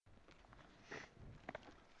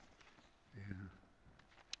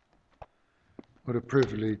What a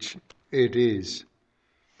privilege it is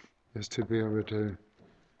just to be able to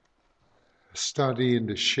study and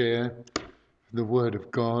to share the Word of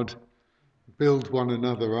God, build one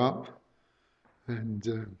another up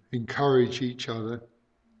and encourage each other.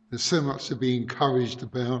 There's so much to be encouraged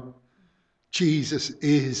about. Jesus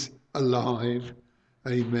is alive.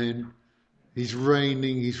 Amen. He's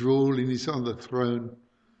reigning, he's ruling, he's on the throne.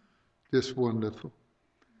 Just wonderful.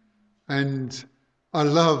 And I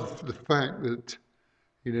love the fact that,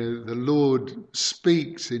 the Lord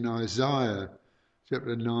speaks in Isaiah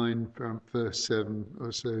chapter 9 from verse 7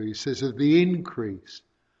 or so. He says, of the increase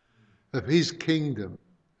of his kingdom,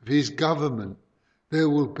 of his government, there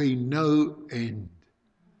will be no end.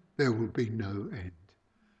 There will be no end.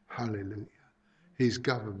 Hallelujah. His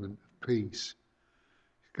government of peace,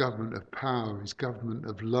 his government of power, his government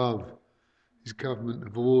of love, his government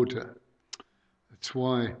of order. That's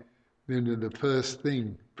why the first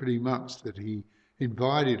thing pretty much that he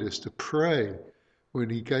invited us to pray when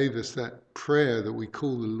he gave us that prayer that we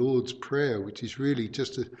call the Lord's Prayer, which is really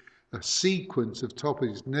just a sequence of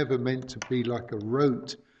topics, never meant to be like a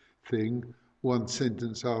rote thing, one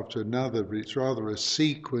sentence after another, but it's rather a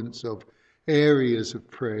sequence of areas of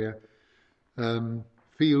prayer,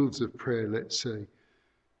 fields of prayer, let's say.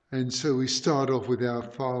 And so we start off with our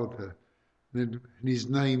Father, and his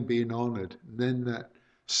name being honoured, and then that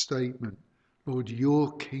statement, Lord,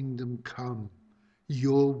 your kingdom come,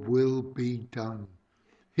 your will be done,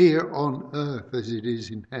 here on earth as it is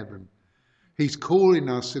in heaven. He's calling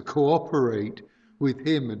us to cooperate with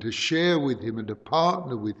him and to share with him and to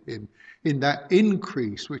partner with him in that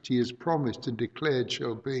increase which he has promised and declared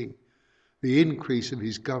shall be. The increase of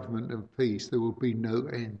his government and peace, there will be no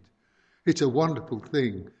end. It's a wonderful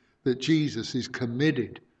thing that Jesus is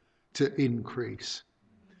committed to increase.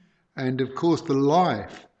 And of course the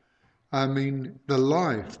life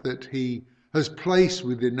that he has placed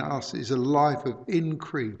within us is a life of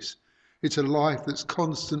increase. It's a life that's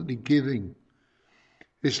constantly giving.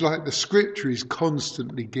 It's like the scripture is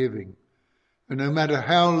constantly giving. And no matter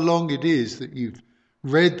how long it is that you've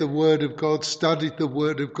read the Word of God, studied the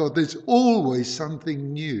Word of God, there's always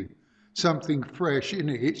something new, something fresh in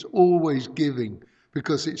it. It's always giving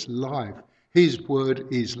because it's life. His word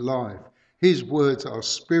is life. His words are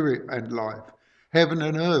spirit and life. Heaven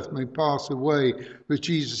and earth may pass away, but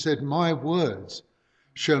Jesus said, my words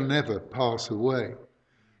shall never pass away.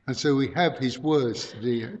 And so we have his words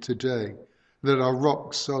today that are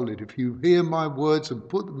rock solid. If you hear my words and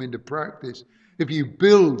put them into practice, if you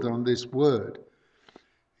build on this word,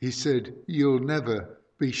 he said, you'll never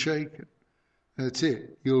be shaken. That's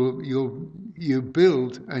it. You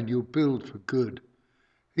build and you'll build for good.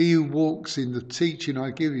 He who walks in the teaching I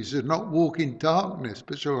give you shall not walk in darkness,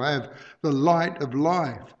 but shall have the light of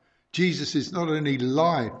life. Jesus is not only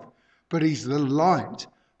life, but he's the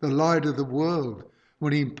light of the world.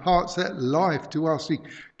 When he imparts that life to us, he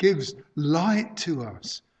gives light to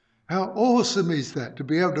us. How awesome is that, to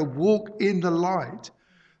be able to walk in the light,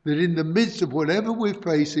 that in the midst of whatever we're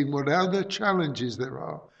facing, whatever challenges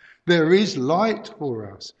there is light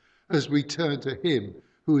for us as we turn to him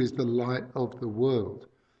who is the light of the world.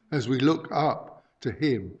 As we look up to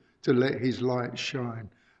him to let his light shine.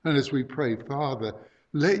 And as we pray, Father,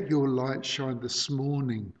 let your light shine this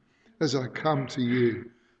morning as I come to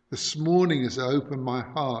you. This morning as I open my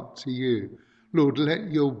heart to you. Lord,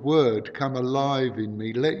 let your word come alive in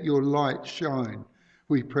me. Let your light shine.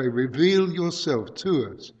 We pray, reveal yourself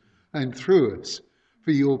to us and through us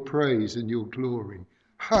for your praise and your glory.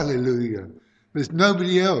 Hallelujah. There's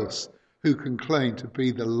nobody else who can claim to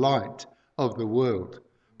be the light of the world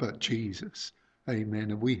but Jesus. Amen.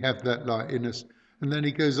 And we have that light in us. And then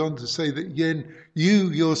he goes on to say that you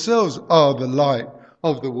yourselves are the light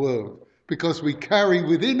of the world because we carry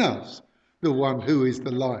within us the one who is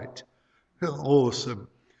the light. How awesome.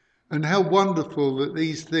 And how wonderful that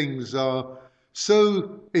these things are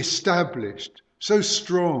so established, so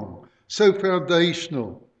strong, so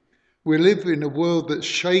foundational. We live in a world that's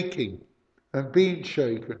shaking and being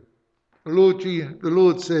shaken. The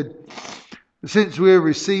Lord said, since we are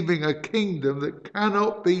receiving a kingdom that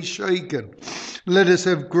cannot be shaken, let us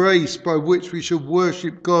have grace by which we shall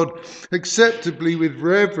worship God acceptably with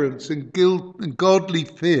reverence and godly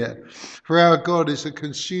fear. For our God is a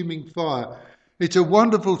consuming fire. It's a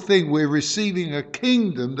wonderful thing. We're receiving a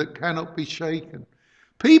kingdom that cannot be shaken.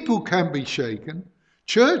 People can be shaken.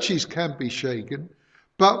 Churches can be shaken.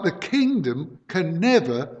 But the kingdom can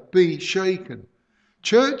never be shaken.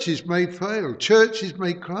 Churches may fail. Churches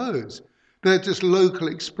may close. They're just local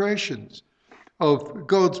expressions of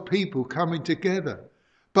God's people coming together.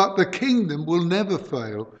 But the kingdom will never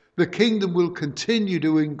fail. The kingdom will continue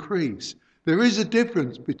to increase. There is a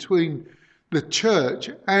difference between the church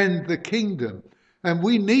and the kingdom. And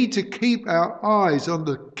we need to keep our eyes on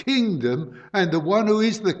the kingdom and the one who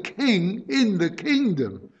is the king in the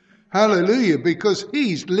kingdom. Hallelujah, because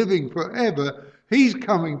he's living forever. He's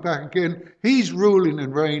coming back again. He's ruling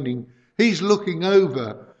and reigning. He's looking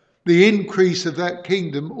over the increase of that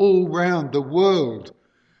kingdom all round the world.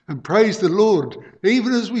 And praise the Lord,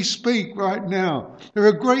 even as we speak right now, there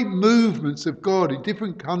are great movements of God in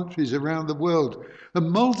different countries around the world,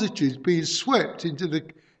 and multitudes being swept into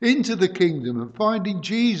the kingdom and finding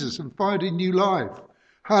Jesus and finding new life.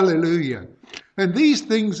 Hallelujah. And these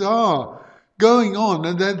things are going on,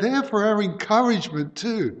 and they're there for our encouragement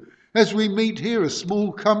too. As we meet here, a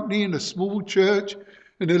small company in a small church,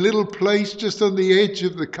 in a little place just on the edge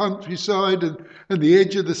of the countryside and the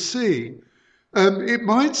edge of the sea. It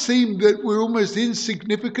might seem that we're almost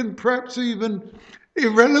insignificant, perhaps even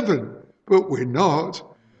irrelevant, but we're not,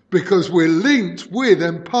 because we're linked with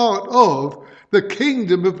and part of the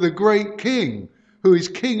kingdom of the great King, who is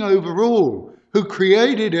King over all, who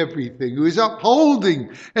created everything, who is upholding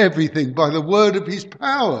everything by the word of his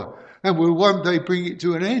power, and will one day bring it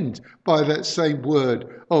to an end by that same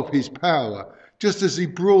word of his power, just as he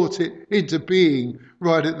brought it into being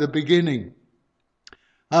right at the beginning.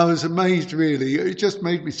 I was amazed, really. It just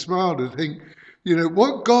made me smile to think,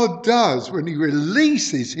 what God does when he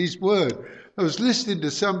releases his word. I was listening to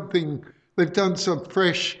something, they've done some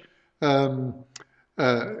fresh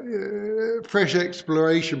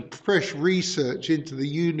exploration, fresh research into the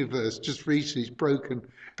universe. Just recently it's broken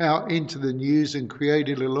out into the news and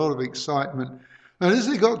created a lot of excitement. And as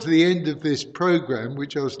they got to the end of this program,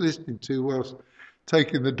 which I was listening to whilst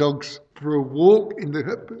taking the dogs for a walk,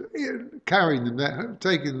 carrying them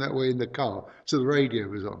taking them that way in the car, so the radio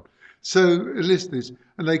was on. So listeners,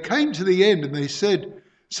 and they came to the end and they said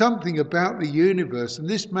something about the universe, and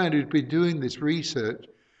this man who'd been doing this research,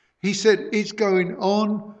 he said it's going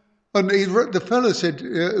on, and the fellow said,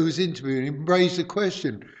 who was interviewing him, raised a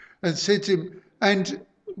question and said to him, and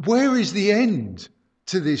where is the end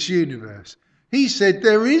to this universe? He said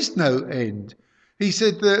there is no end. He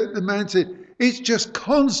said, the man said, it's just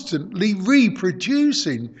constantly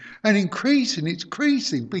reproducing and increasing. It's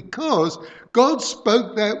increasing because God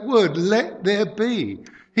spoke that word, let there be.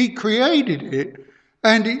 He created it,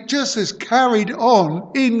 and it just has carried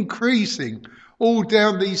on increasing all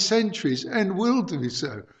down these centuries and will do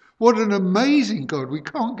so. What an amazing God. We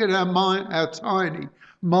can't get our tiny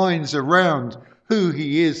minds around who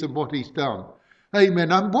he is and what he's done.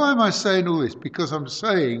 Amen. And why am I saying all this? Because I'm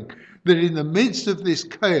saying that in the midst of this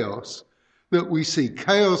chaos, that we see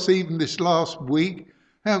chaos even this last week.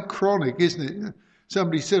 How chronic, isn't it?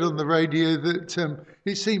 Somebody said on the radio that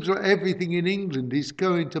it seems like everything in England is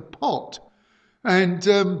going to pot. And,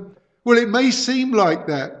 well, it may seem like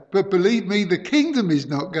that, but believe me, the kingdom is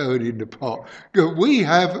not going into pot. We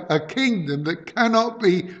have a kingdom that cannot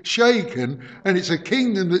be shaken, and it's a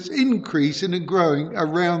kingdom that's increasing and growing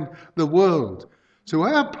around the world. So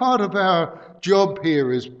our part of our job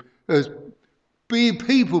here is be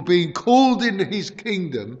people being called into his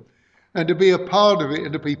kingdom and to be a part of it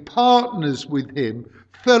and to be partners with him,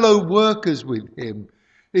 fellow workers with him,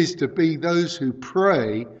 is to be those who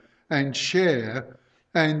pray and share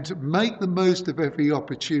and make the most of every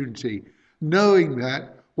opportunity, knowing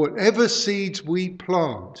that whatever seeds we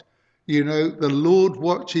plant, the Lord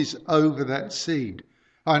watches over that seed.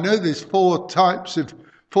 I know there's four types of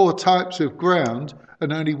ground,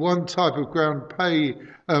 and only one type of ground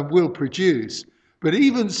will produce. But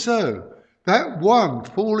even so, that one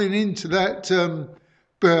falling into that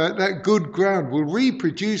good ground will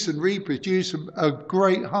reproduce a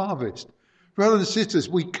great harvest. Brothers and sisters,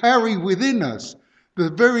 we carry within us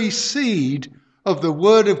the very seed of the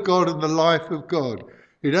Word of God and the life of God.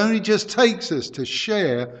 It only just takes us to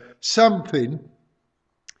share something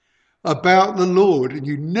about the Lord, and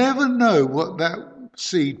you never know what that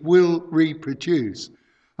seed will reproduce.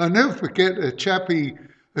 I'll never forget a chappie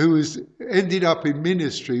who ended up in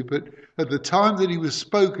ministry, but at the time that he was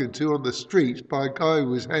spoken to on the streets by a guy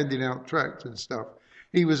who was handing out tracts and stuff,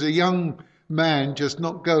 he was a young man just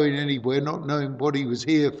not going anywhere, not knowing what he was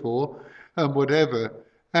here for and whatever.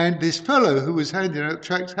 And this fellow who was handing out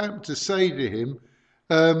tracts happened to say to him,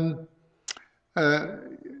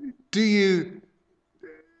 do you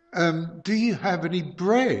have any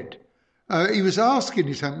bread? He was asking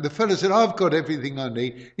him something. The fellow said, I've got everything I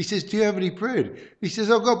need. He says, do you have any bread? He says,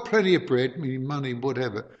 I've got plenty of bread, meaning money,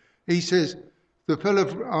 whatever. He says, the fellow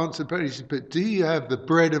answered, he said, but do you have the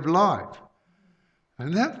bread of life?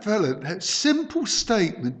 And that fellow, that simple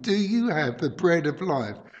statement, do you have the bread of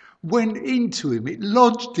life, went into him. It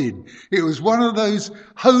lodged in. It was one of those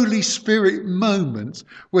Holy Spirit moments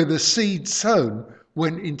where the seed sown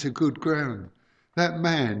went into good ground. That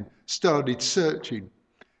man started searching,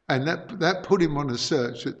 and that put him on a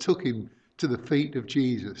search that took him to the feet of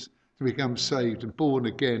Jesus to become saved and born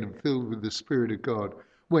again and filled with the Spirit of God,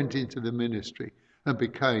 went into the ministry and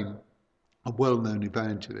became a well-known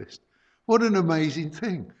evangelist. What an amazing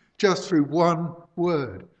thing, just through one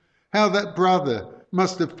word. How that brother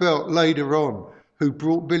must have felt later on, who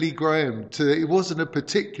brought Billy Graham to, it wasn't a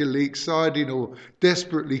particularly exciting or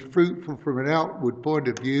desperately fruitful from an outward point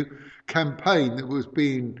of view campaign that was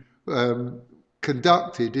being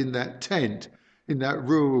conducted in that tent in that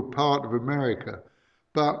rural part of America.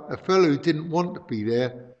 But a fellow who didn't want to be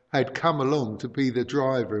there had come along to be the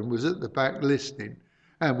driver and was at the back listening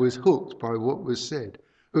and was hooked by what was said.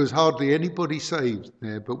 There was hardly anybody saved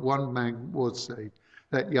there, but one man was saved.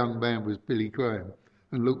 That young man was Billy Graham.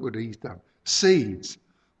 And look what he's done. Seeds.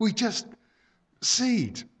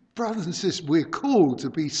 Seeds. Brothers and sisters, we're called to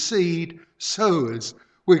be seed sowers.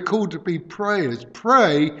 We're called to be prayers.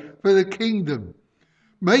 Pray for the kingdom.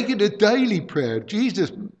 Make it a daily prayer.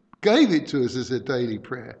 Jesus gave it to us as a daily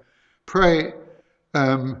prayer. Pray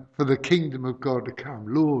for the kingdom of God to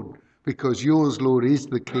come. Lord, because yours, Lord, is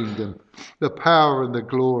the kingdom, the power and the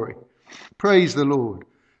glory. Praise the Lord.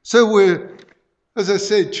 So as I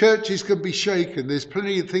said, churches can be shaken. There's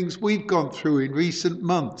plenty of things we've gone through in recent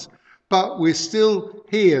months, but we're still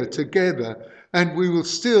here together and we will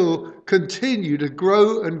still continue to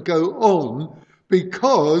grow and go on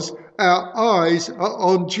because our eyes are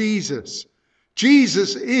on Jesus.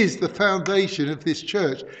 Jesus is the foundation of this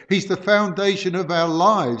church. He's the foundation of our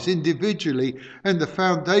lives individually and the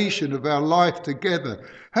foundation of our life together.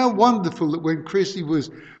 How wonderful that when Chrissy was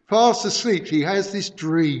fast asleep, she has this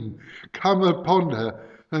dream come upon her,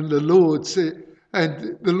 and the Lord says,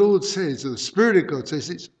 the Spirit of God says,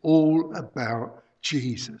 it's all about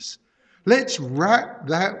Jesus. Let's wrap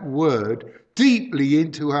that word deeply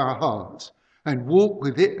into our hearts and walk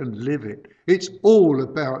with it and live it. It's all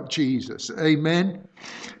about Jesus. Amen?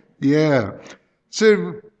 Yeah.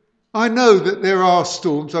 So I know that there are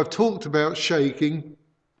storms. I've talked about shaking.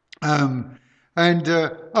 As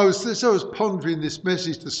I was pondering this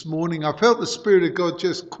message this morning, I felt the Spirit of God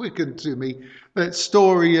just quicken to me that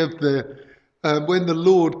story of when the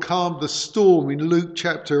Lord calmed the storm in Luke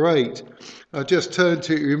chapter 8. I just turned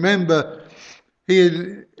to it. Remember,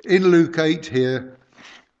 here in Luke 8 here,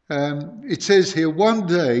 it says here, one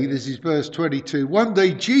day, this is verse 22, one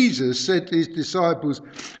day Jesus said to his disciples,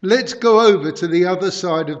 let's go over to the other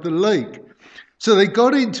side of the lake. So they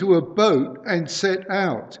got into a boat and set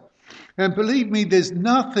out. And believe me, there's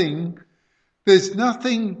nothing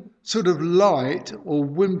sort of light or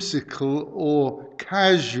whimsical or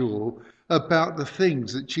casual about the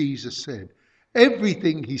things that Jesus said.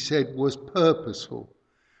 Everything he said was purposeful.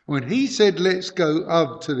 When he said, let's go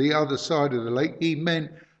up to the other side of the lake, he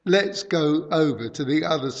meant, let's go over to the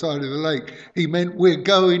other side of the lake. He meant we're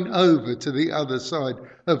going over to the other side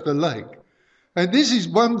of the lake. And this is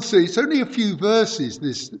it's only a few verses,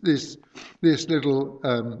 this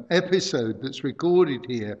little episode that's recorded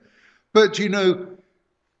here. But you know,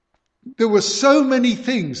 there were so many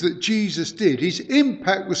things that Jesus did. His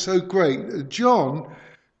impact was so great that John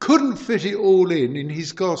couldn't fit it all in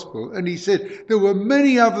his gospel. And he said there were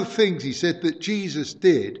many other things, he said, that Jesus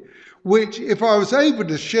did, which if I was able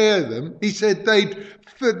to share them, he said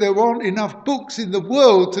there aren't enough books in the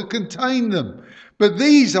world to contain them. But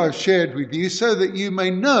these I've shared with you so that you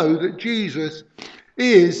may know that Jesus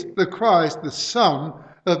is the Christ, the Son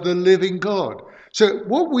of the living God. So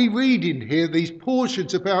what we read in here, these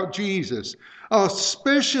portions about Jesus, are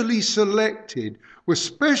specially selected, were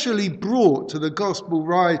specially brought to the gospel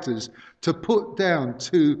writers to put down,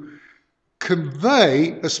 to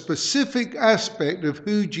convey a specific aspect of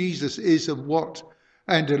who Jesus is and what,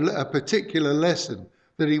 and a particular lesson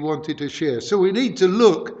that he wanted to share. So we need to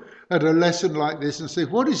look at a lesson like this and say,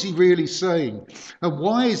 what is he really saying? And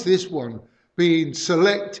why is this one being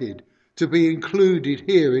selected to be included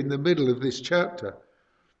here in the middle of this chapter?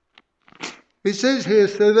 It says here,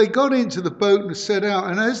 so they got into the boat and set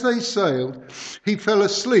out, and as they sailed, he fell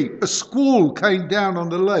asleep. A squall came down on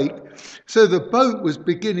the lake, so the boat was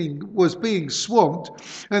being swamped,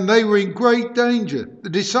 and they were in great danger. The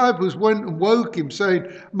disciples went and woke him, saying,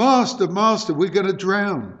 Master, Master, we're going to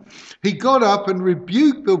drown. He got up and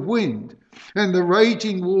rebuked the wind and the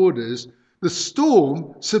raging waters. The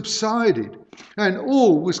storm subsided, and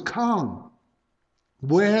all was calm.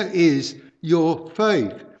 Where is your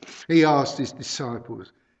faith? He asked his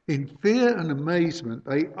disciples. In fear and amazement,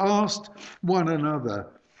 they asked one another,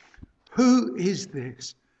 who is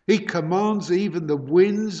this? He commands even the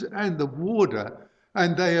winds and the water,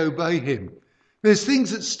 and they obey him. There's things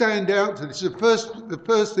that stand out to this. The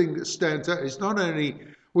first thing that stands out is not only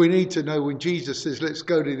we need to know when Jesus says, let's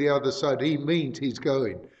go to the other side, he means he's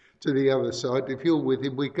going to the other side. If you're with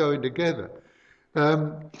him, we're going together.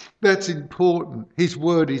 That's important. His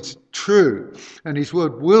word is true, and his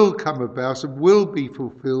word will come about and will be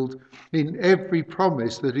fulfilled in every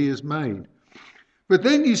promise that he has made. But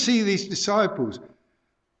then you see these disciples,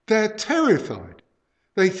 they're terrified.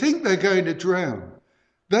 They think they're going to drown.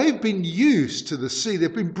 They've been used to the sea.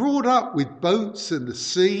 They've been brought up with boats and the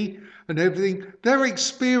sea and everything. They're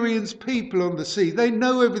experienced people on the sea. They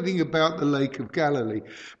know everything about the Lake of Galilee.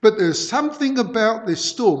 But there's something about this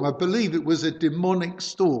storm. I believe it was a demonic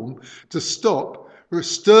storm to stop, or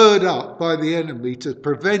stirred up by the enemy to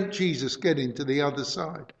prevent Jesus getting to the other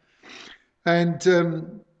side. And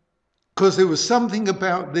because there was something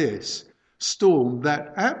about this storm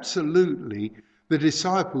that absolutely the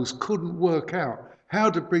disciples couldn't work out how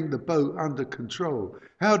to bring the boat under control,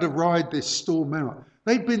 how to ride this storm out.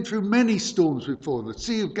 They'd been through many storms before. The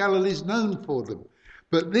Sea of Galilee is known for them.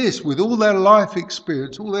 But this, with all their life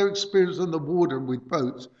experience, all their experience on the water and with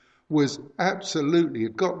boats, was absolutely,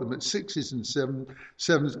 it got them at 6s and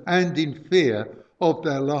 7s and in fear of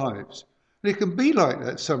their lives. And it can be like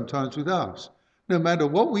that sometimes with us. No matter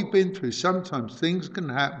what we've been through, sometimes things can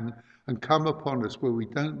happen and come upon us where we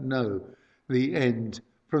don't know the end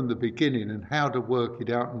from the beginning and how to work it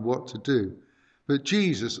out and what to do. But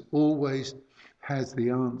Jesus always has the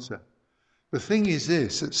answer. The thing is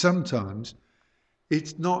this, that sometimes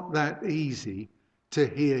it's not that easy to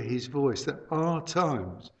hear his voice. There are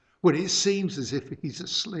times when it seems as if he's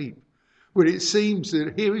asleep, when it seems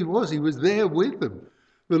that here he was there with them.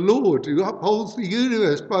 The Lord who upholds the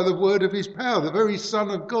universe by the word of his power, the very Son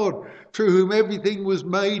of God, through whom everything was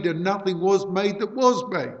made and nothing was made that was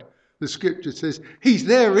made. The scripture says he's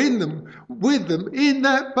there in them, with them, in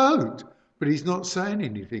that boat. But he's not saying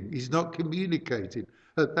anything. He's not communicating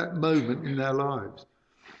at that moment in their lives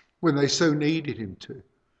when they so needed him to.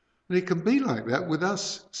 And it can be like that with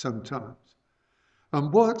us sometimes.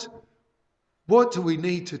 And what do we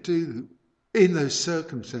need to do in those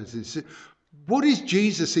circumstances? What is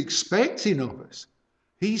Jesus expecting of us?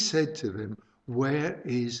 He said to them, where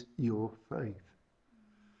is your faith?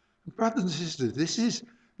 Brothers and sisters,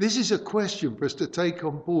 this is a question for us to take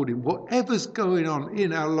on board in whatever's going on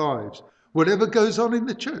in our lives, whatever goes on in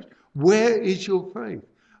the church. Where is your faith?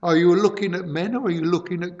 Are you looking at men or are you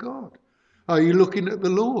looking at God? Are you looking at the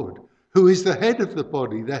Lord, who is the head of the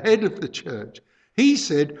body, the head of the church? He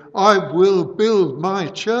said, I will build my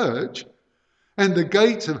church, and the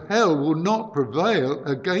gates of hell will not prevail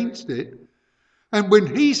against it. And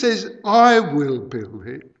when he says, I will build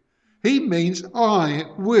it, he means I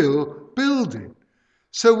will build it.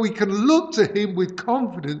 So we can look to him with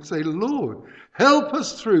confidence, say, Lord, help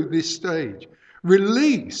us through this stage.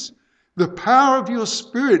 Release the power of your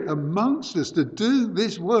Spirit amongst us to do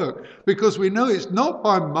this work, because we know it's not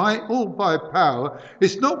by might or by power.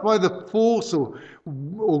 It's not by the force or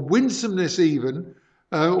winsomeness even,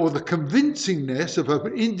 or the convincingness of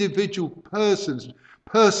an individual person's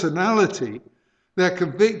personality, their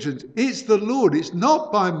convictions. It's the Lord. It's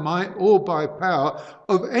not by might or by power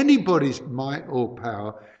of anybody's might or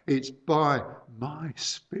power. It's by my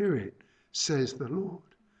Spirit, says the Lord.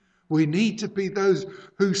 We need to be those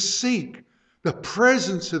who seek the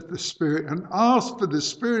presence of the Spirit and ask for the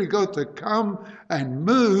Spirit of God to come and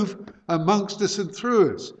move amongst us and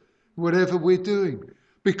through us, whatever we're doing.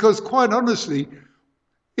 Because quite honestly,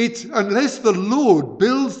 it's unless the Lord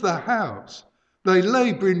builds the house, they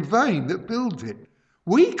labour in vain that build it.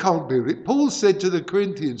 We can't build it. Paul said to the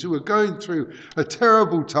Corinthians, who were going through a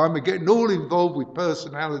terrible time and getting all involved with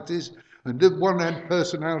personalities, and one had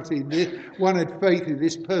personality in this, one had faith in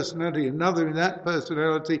this personality, another in that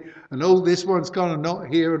personality, and all this one's kind of not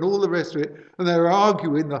here, and all the rest of it. And they were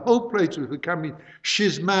arguing. The whole place was becoming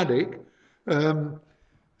schismatic.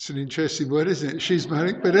 It's an interesting word, isn't it?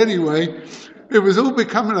 Schismatic. But anyway, it was all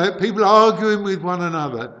becoming like people arguing with one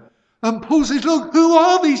another. And Paul says, look, who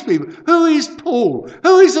are these people? Who is Paul?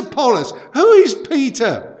 Who is Apollos? Who is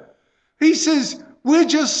Peter? He says, we're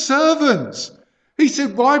just servants. He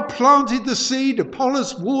said, well, I planted the seed,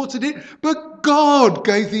 Apollos watered it, but God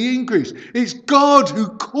gave the increase. It's God who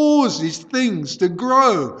causes things to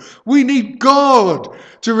grow. We need God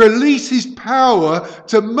to release his power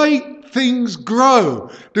to make things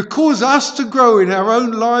grow, to cause us to grow in our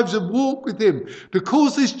own lives and walk with him, to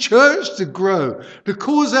cause this church to grow, to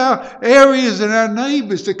cause our areas and our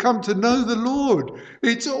neighbours to come to know the Lord.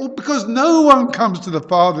 It's all because no one comes to the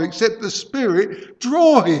Father except the Spirit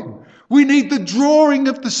draw him. We need the drawing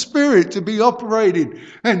of the Spirit to be operating.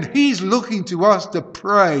 And He's looking to us to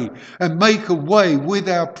pray and make a way with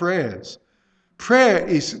our prayers. Prayer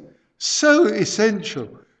is so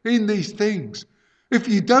essential in these things. If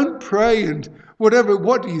you don't pray and whatever,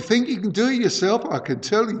 what do you think you can do it yourself? I can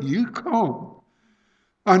tell you, you can't.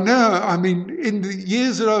 I know, in the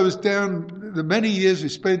years that I was down, the many years we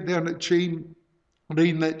spent down at Cheam,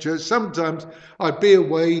 leading that church, sometimes I'd be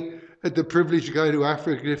away, had the privilege to go to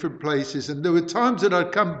Africa, different places, and there were times that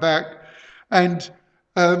I'd come back and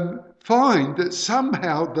find that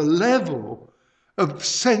somehow the level of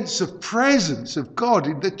sense of presence of God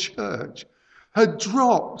in the church had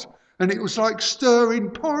dropped, and it was like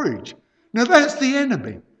stirring porridge. Now that's the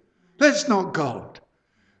enemy. That's not God.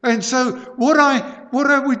 And so what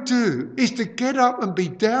I would do is to get up and be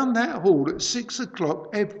down that hall at 6 o'clock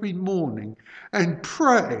every morning and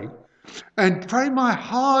pray my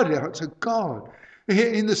heart out to God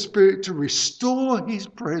in the Spirit to restore His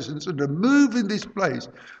presence and to move in this place.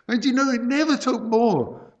 And you know, it never took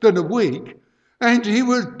more than a week. And He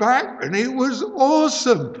was back and it was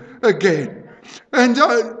awesome again. And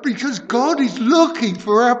because God is looking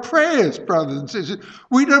for our prayers, brothers and sisters.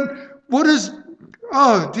 What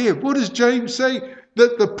does James say?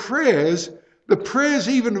 That the prayers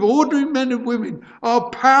even of ordinary men and women are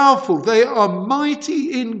powerful. They are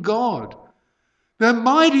mighty in God. They're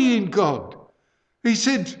mighty in God. He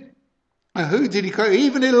said, who did he call?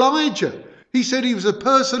 Even Elijah. He said he was a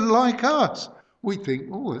person like us. We think,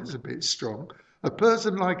 oh, that's a bit strong. A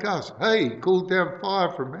person like us. Hey, he called down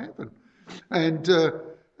fire from heaven. And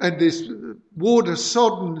this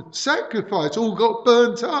water-sodden sacrifice all got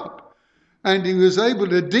burnt up. And he was able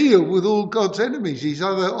to deal with all God's enemies, these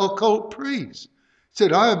other occult priests. He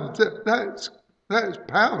said, that's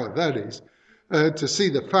power, that is, to see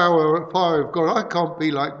the fire of God. I can't be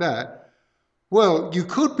like that. Well, you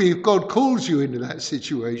could be if God calls you into that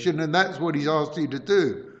situation, and that's what He's asked you to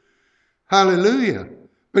do. Hallelujah.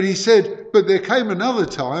 But he said, but there came another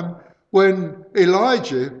time when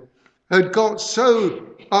Elijah had got so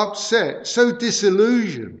upset, so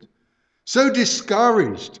disillusioned, so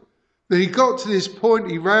discouraged, that he got to this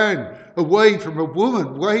point, he ran away from a woman,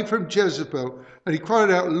 away from Jezebel, and he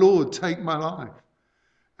cried out, Lord, take my life.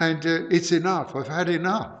 And it's enough, I've had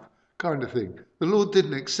enough, kind of thing. The Lord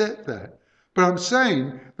didn't accept that. But I'm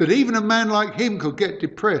saying that even a man like him could get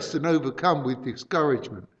depressed and overcome with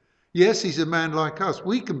discouragement. Yes, he's a man like us.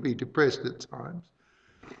 We can be depressed at times.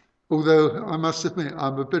 Although I must admit,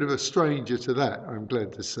 I'm a bit of a stranger to that, I'm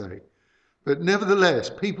glad to say. But nevertheless,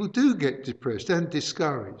 people do get depressed and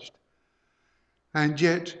discouraged. And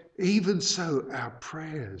yet, even so, our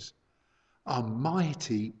prayers are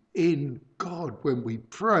mighty in God when we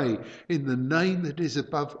pray in the name that is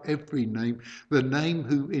above every name, the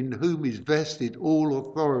name in whom is vested all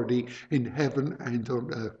authority in heaven and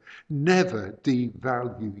on earth. Never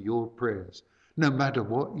devalue your prayers, no matter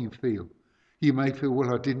what you feel. You may feel,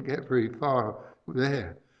 well, I didn't get very far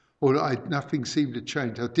there, or nothing seemed to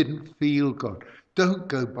change. I didn't feel God. Don't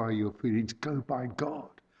go by your feelings, go by God.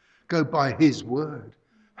 Go by His word.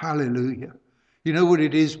 Hallelujah. You know what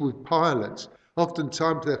it is with pilots?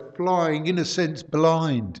 Oftentimes they're flying, in a sense,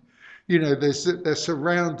 blind. You know, they're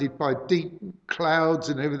surrounded by deep clouds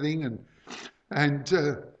and everything. And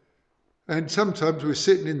sometimes we're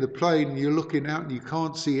sitting in the plane and you're looking out and you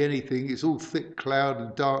can't see anything. It's all thick cloud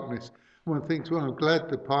and darkness. One thinks, well, I'm glad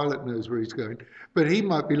the pilot knows where he's going. But he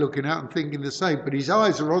might be looking out and thinking the same. But his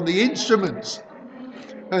eyes are on the instruments.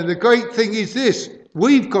 And the great thing is this.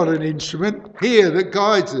 We've got an instrument here that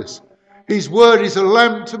guides us. His word is a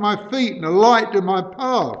lamp to my feet and a light to my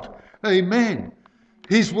path. Amen.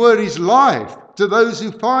 His word is life to those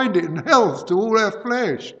who find it and health to all our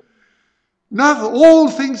flesh. All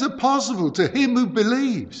things are possible to him who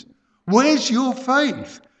believes. Where's your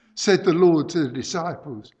faith? Said the Lord to the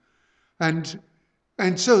disciples. And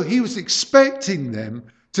so he was expecting them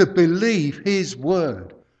to believe his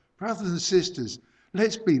word. Brothers and sisters,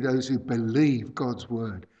 let's be those who believe God's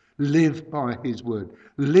word, live by his word,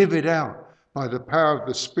 live it out by the power of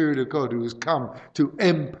the Spirit of God who has come to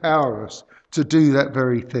empower us to do that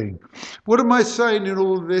very thing. What am I saying in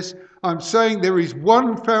all of this? I'm saying there is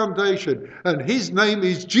one foundation, and his name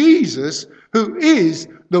is Jesus, who is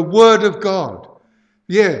the Word of God.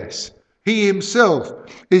 Yes, he himself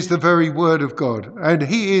is the very Word of God, and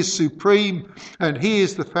he is supreme, and he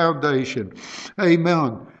is the foundation.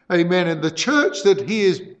 Amen. Amen. And the church that he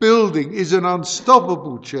is building is an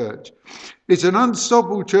unstoppable church. It's an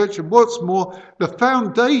unstoppable church. And what's more, the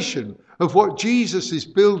foundation of what Jesus is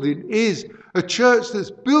building is a church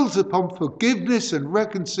that's built upon forgiveness and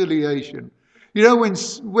reconciliation. You know,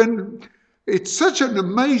 when It's such an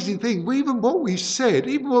amazing thing. Even what we said,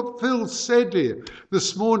 even what Phil said here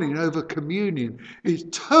this morning over communion, is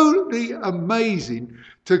totally amazing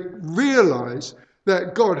to realise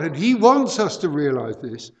that God, and he wants us to realise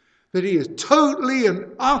this, that he has totally and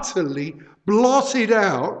utterly blotted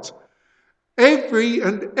out every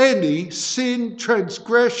and any sin,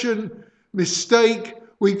 transgression, mistake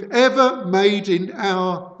we've ever made in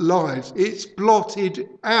our lives. It's blotted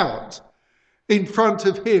out in front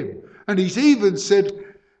of him. And he's even said,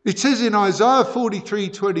 it says in Isaiah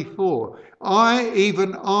 43:24, I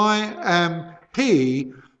am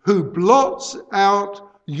he who blots out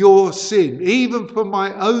your sin. Even for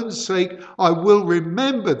my own sake, I will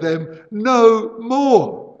remember them no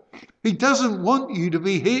more. He doesn't want you to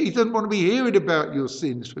be here. He doesn't want to be hearing about your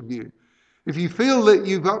sins from you. If you feel that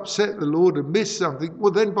you've upset the Lord and missed something,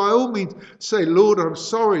 well then by all means say, Lord, I'm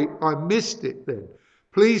sorry, I missed it then.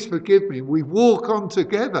 Please forgive me. We walk on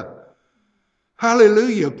together.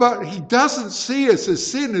 Hallelujah. But he doesn't see us as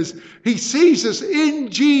sinners. He sees us in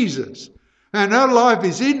Jesus. And our life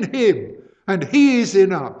is in him. And he is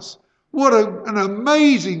in us. What an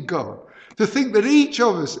amazing God. To think that each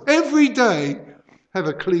of us every day have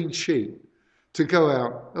a clean sheet to go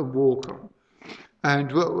out and walk on. And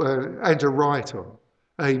to write on.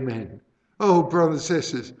 Amen. Oh, brothers and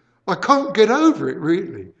sisters, I can't get over it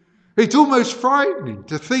really. It's almost frightening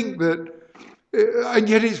to think that, and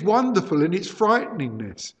yet it's wonderful in its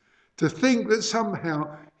frighteningness, to think that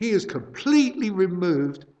somehow he has completely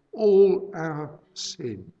removed all our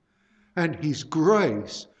sin. And his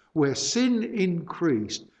grace, where sin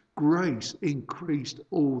increased, grace increased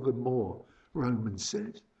all the more, Romans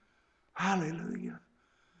says. Hallelujah.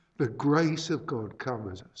 The grace of God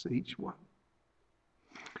covers us, each one.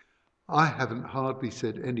 I haven't hardly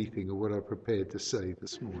said anything of what I prepared to say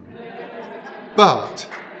this morning. But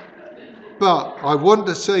I want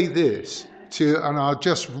to say this and I'll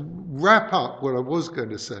just wrap up what I was going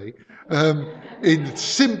to say in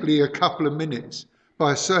simply a couple of minutes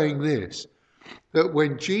by saying this, that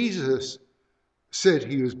when Jesus said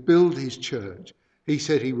he would build his church, he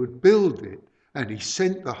said he would build it, and he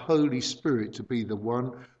sent the Holy Spirit to be the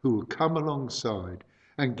one who would come alongside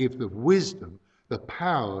and give the wisdom, the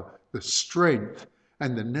power, the strength,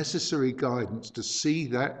 and the necessary guidance to see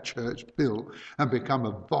that church built and become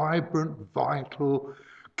a vibrant, vital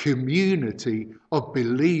community of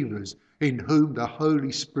believers in whom the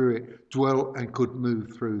Holy Spirit dwelt and could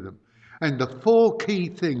move through them. And the four key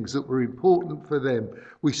things that were important for them,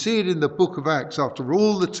 we see it in the book of Acts after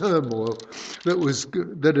all the turmoil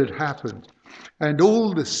that had happened and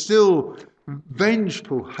all the still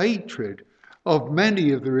vengeful hatred of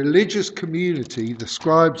many of the religious community, the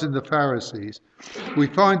scribes and the Pharisees. We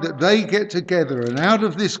find that they get together, and out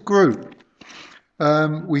of this group,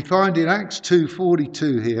 we find in Acts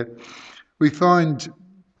 2:42 here, we find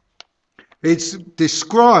it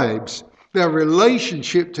describes their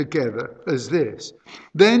relationship together as this.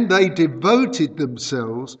 Then they devoted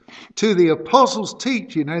themselves to the apostles'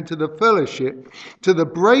 teaching and to the fellowship, to the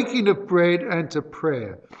breaking of bread and to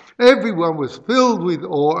prayer. Everyone was filled with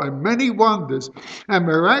awe, and many wonders and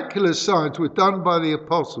miraculous signs were done by the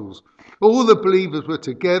apostles. All the believers were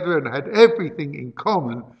together and had everything in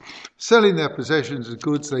common. Selling their possessions and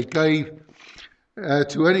goods, they gave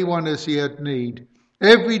to anyone as he had need.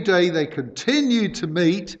 Every day they continued to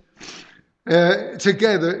meet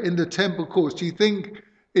together in the temple courts. Do you think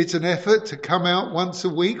it's an effort to come out once a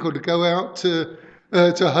week or to go out to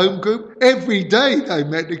home group? Every day they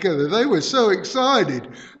met together. They were so excited.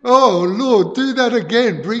 Oh Lord, do that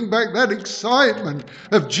again. Bring back that excitement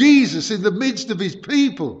of Jesus in the midst of his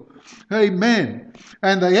people. Amen.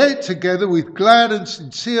 And they ate together with glad and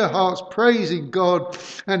sincere hearts, praising God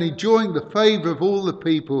and enjoying the favour of all the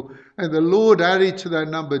people. And the Lord added to their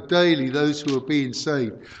number daily those who were being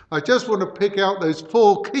saved. I just want to pick out those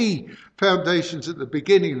four key foundations at the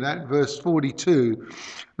beginning of that, verse 42.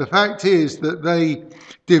 The fact is that they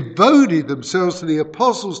devoted themselves to the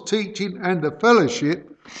apostles' teaching and the fellowship,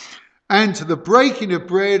 and to the breaking of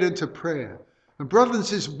bread and to prayer. And brothers and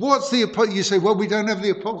sisters, what's the apostle? You say, well, we don't have the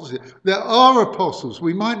apostles here. There are apostles.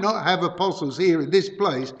 We might not have apostles here in this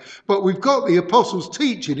place, but we've got the apostles'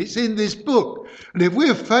 teaching. It's in this book. And if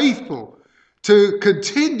we're faithful to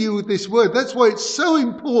continue with this word, that's why it's so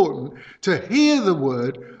important to hear the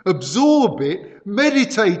word, absorb it,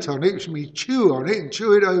 meditate on it, which means chew on it and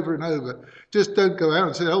chew it over and over. Just don't go out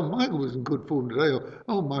and say, oh, Michael was in good form today, or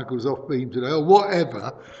oh, Michael's off beam today, or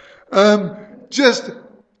whatever. Just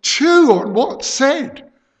chew on what's said.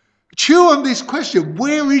 Chew on this question.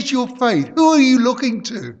 Where is your faith? Who are you looking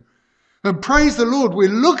to? And praise the Lord, we're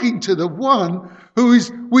looking to the one who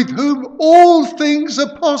is with whom all things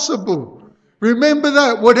are possible. Remember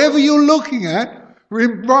that. Whatever you're looking at,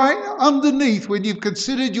 right underneath, when you've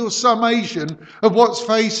considered your summation of what's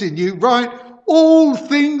facing you, right? All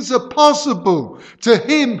things are possible to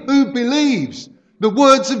him who believes. The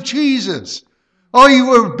words of Jesus. Are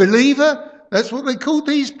you a believer? That's what they call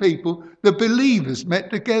these people, the believers met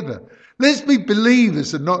together. Let's be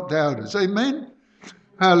believers and not doubters. Amen?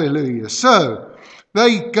 Hallelujah. So,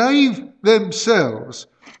 they gave themselves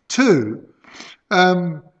to,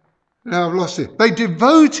 now I've lost it. They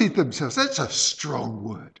devoted themselves. That's a strong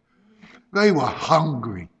word. They were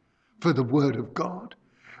hungry for the word of God.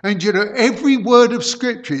 And you know, every word of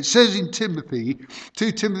scripture, it says in Timothy,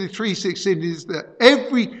 2 Timothy 3:16, is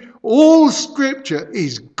that all scripture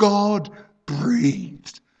is God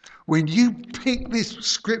breathed. When you pick this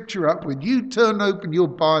scripture up, when you turn open your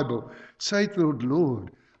Bible, say to the Lord,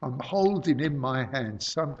 Lord, I'm holding in my hand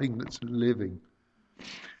something that's living.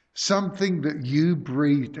 Something that you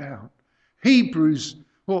breathed out. Hebrews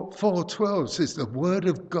 4:12 says the word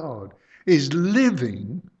of God is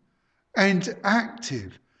living and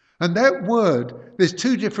active. And that word, there's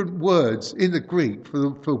two different words in the Greek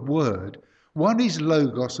for word. One is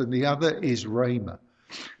logos and the other is rhema.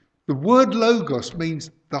 The word logos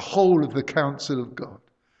means the whole of the counsel of God.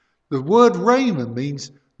 The word rhema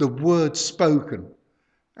means the word spoken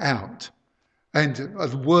out. And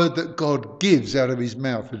a word that God gives out of his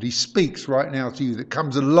mouth, that he speaks right now to you, that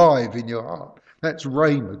comes alive in your heart. That's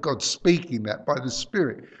rhema, God speaking that by the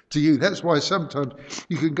Spirit to you. That's why sometimes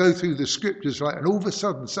you can go through the scriptures and all of a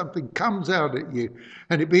sudden something comes out at you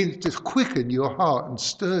and it begins to quicken your heart and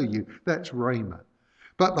stir you. That's rhema.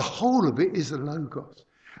 But the whole of it is the logos.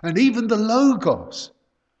 And even the logos,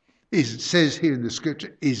 it says here in the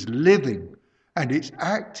scripture, is living and it's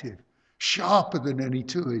active, sharper than any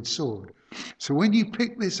two-edged sword. So when you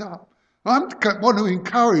pick this up, I want to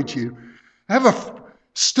encourage you,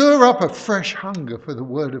 stir up a fresh hunger for the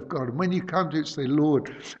word of God. And when you come to it, say,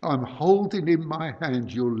 Lord, I'm holding in my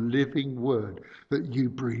hand your living word that you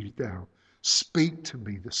breathed out. Speak to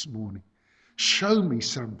me this morning. Show me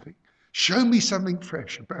something. Show me something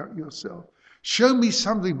fresh about yourself. Show me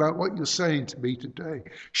something about what you're saying to me today.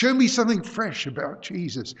 Show me something fresh about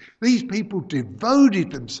Jesus. These people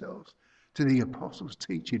devoted themselves to the apostles'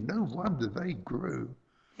 teaching. No wonder they grew.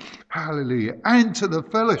 Hallelujah. And to the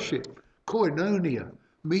fellowship, koinonia,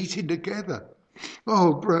 meeting together.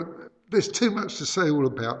 Oh, bro, there's too much to say all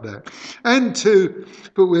about that.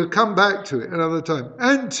 But we'll come back to it another time.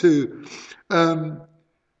 And to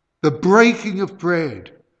the breaking of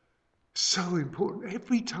bread. So important.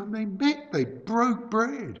 Every time they met, they broke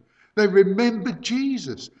bread. They remembered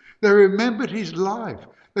Jesus. They remembered his life.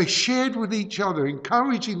 They shared with each other,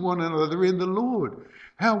 encouraging one another in the Lord,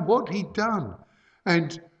 what he'd done,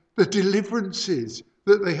 and the deliverances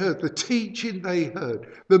that they heard, the teaching they heard,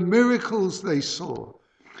 the miracles they saw.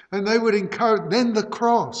 And they would encourage, then the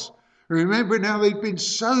cross. Remember now they'd been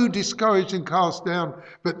so discouraged and cast down,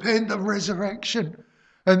 but then the resurrection.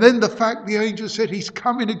 And then the fact the angel said he's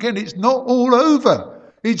coming again. It's not all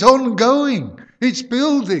over. It's ongoing. It's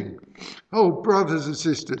building. Oh, brothers and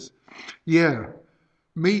sisters. Yeah.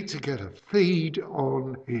 Meet together. Feed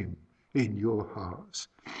on him in your hearts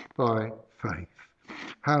by faith.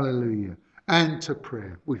 Hallelujah. And to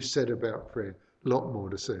prayer. We've said about prayer. A lot more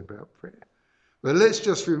to say about prayer. But let's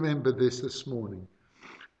just remember this morning.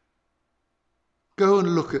 Go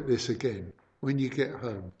and look at this again when you get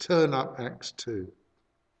home. Turn up Acts 2.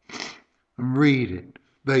 And read it.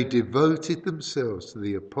 They devoted themselves to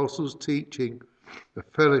the apostles' teaching, the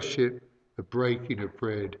fellowship, the breaking of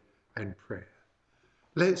bread, and prayer.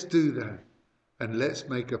 Let's do that, and let's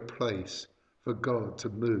make a place for God to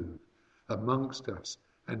move amongst us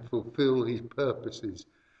and fulfill his purposes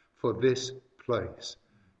for this place.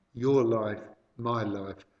 Your life, my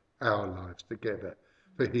life, our lives together,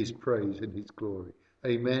 for his praise and his glory.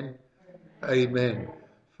 Amen. Amen.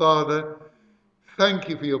 Father, thank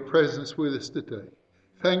you for your presence with us today.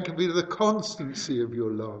 Thank you for the constancy of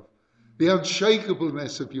your love, the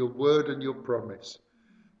unshakableness of your word and your promise.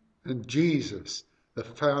 And Jesus, the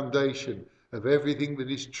foundation of everything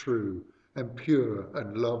that is true and pure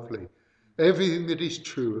and lovely, everything that is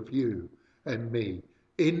true of you and me,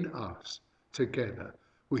 in us together.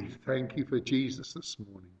 We thank you for Jesus this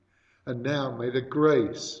morning. And now may the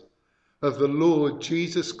grace of the Lord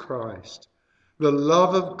Jesus Christ, the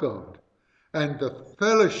love of God, and the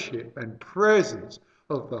fellowship and presence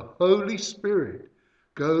of the Holy Spirit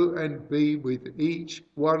go and be with each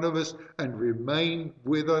one of us and remain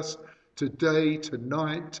with us today,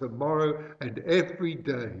 tonight, tomorrow, and every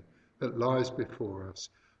day that lies before us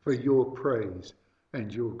for your praise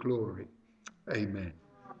and your glory. Amen.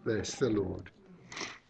 Bless the Lord.